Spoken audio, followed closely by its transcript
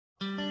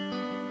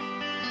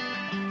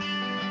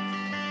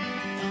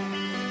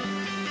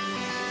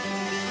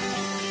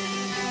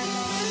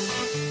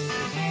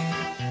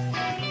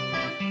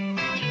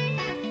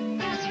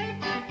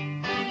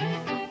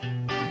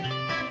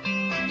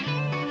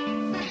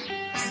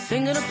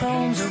Thinking of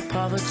poems of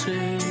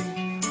poverty,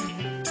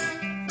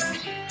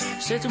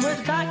 sitting with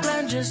the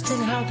backland just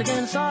thinking how to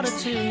gain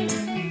authority.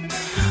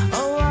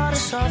 Oh, what a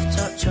soft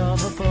touch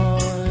of a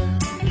boy.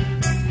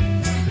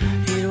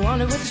 He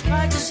wanted with his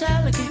practice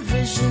how to keep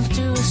visions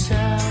to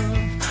himself,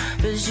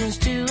 visions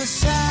to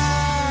himself.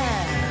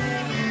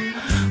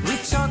 We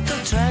talk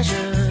of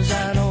treasures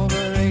and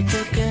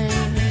overrated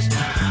games.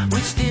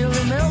 We'd steal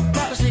the milk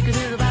bottles, sneak it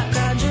to the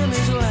background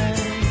Jimmy's way.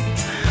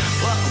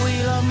 What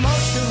we love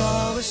most of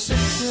all was sitting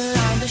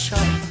around the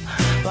shop,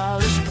 while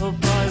this poor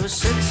boy was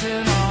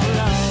sitting all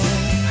alone,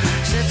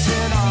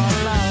 sitting all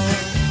alone.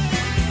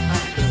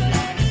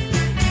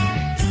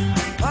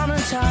 Upon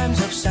the times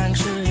of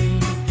sanctuary,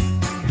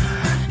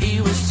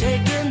 he was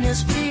taking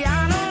his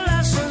piano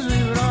lessons, we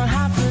were all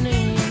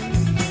happening.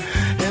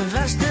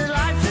 Invested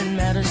life in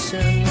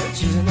medicine,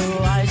 which isn't the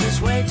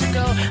wisest way to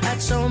go.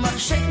 Had so much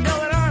shit going